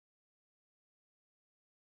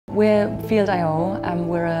We're Field.io.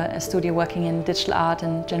 We're a studio working in digital art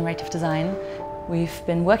and generative design. We've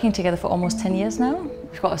been working together for almost 10 years now.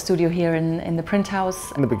 We've got a studio here in the print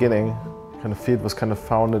house. In the beginning, Field was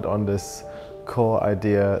founded on this core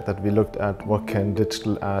idea that we looked at what can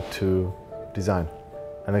digital add to design.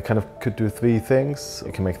 And it could do three things.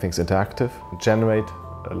 You can make things interactive, generate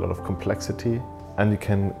a lot of complexity, and you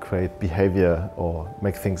can create behavior or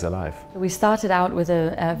make things alive. We started out with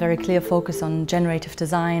a very clear focus on generative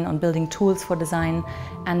design, on building tools for design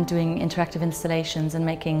and doing interactive installations and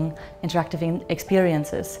making interactive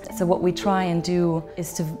experiences. So what we try and do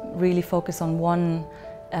is to really focus on one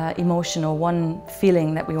emotion or one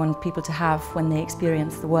feeling that we want people to have when they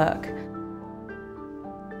experience the work.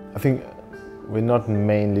 I think we're not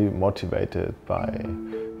mainly motivated by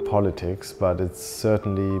politics, but it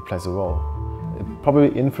certainly plays a role. It probably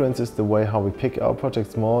influences the way how we pick our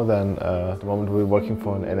projects more than the moment we're working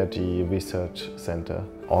for an energy research center.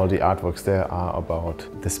 All the artworks there are about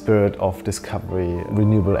the spirit of discovery,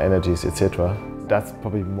 renewable energies, etc. That's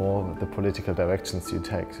probably more the political directions you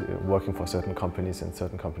take, working for certain companies and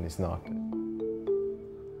certain companies not.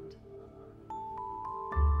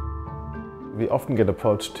 We often get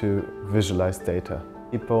approached to visualize data.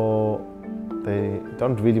 People, they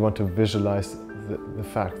don't really want to visualize the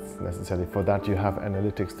facts necessarily. For that you have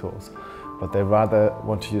analytics tools, but they rather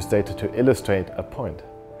want to use data to illustrate a point.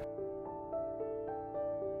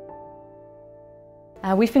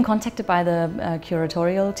 We've been contacted by the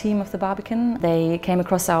curatorial team of the Barbican. They came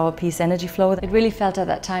across our piece Energy Flow. It really felt at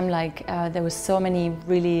that time like there was so many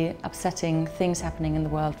really upsetting things happening in the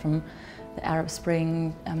world, from the Arab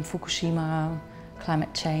Spring, Fukushima,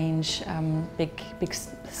 climate change, big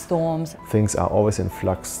storms. Things are always in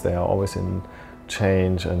flux, they are always in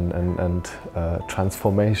change and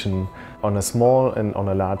transformation. On a small and on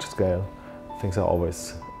a large scale, things are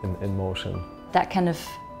always in motion. That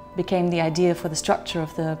became the idea for the structure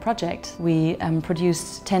of the project. We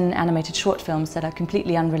produced 10 animated short films that are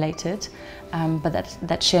completely unrelated, but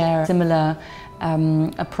that share a similar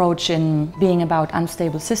approach in being about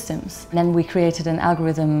unstable systems. And then we created an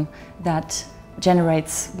algorithm that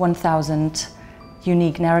generates 1,000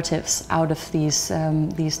 unique narratives out of these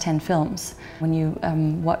 10 films. When you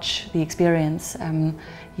watch the experience,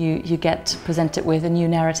 you get presented with a new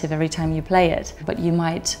narrative every time you play it, but you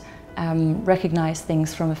might recognize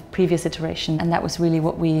things from a previous iteration, and that was really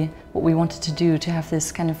what we wanted to do, to have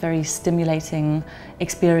this very stimulating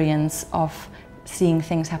experience of seeing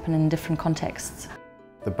things happen in different contexts.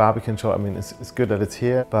 The Barbican show, it's good that it's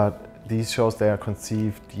here, but these shows, they are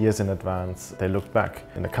conceived years in advance. They look back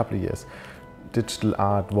in a couple of years. Digital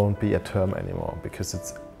art won't be a term anymore because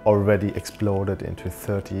it's already exploded into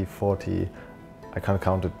 30, 40, I can't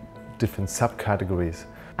count it, different subcategories.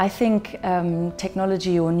 I think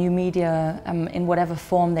technology or new media, in whatever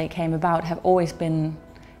form they came about, have always been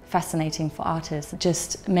fascinating for artists.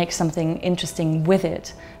 Just make something interesting with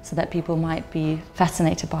it so that people might be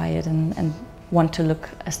fascinated by it and want to look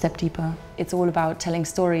a step deeper. It's all about telling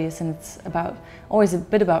stories, and it's always a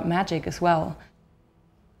bit about magic as well.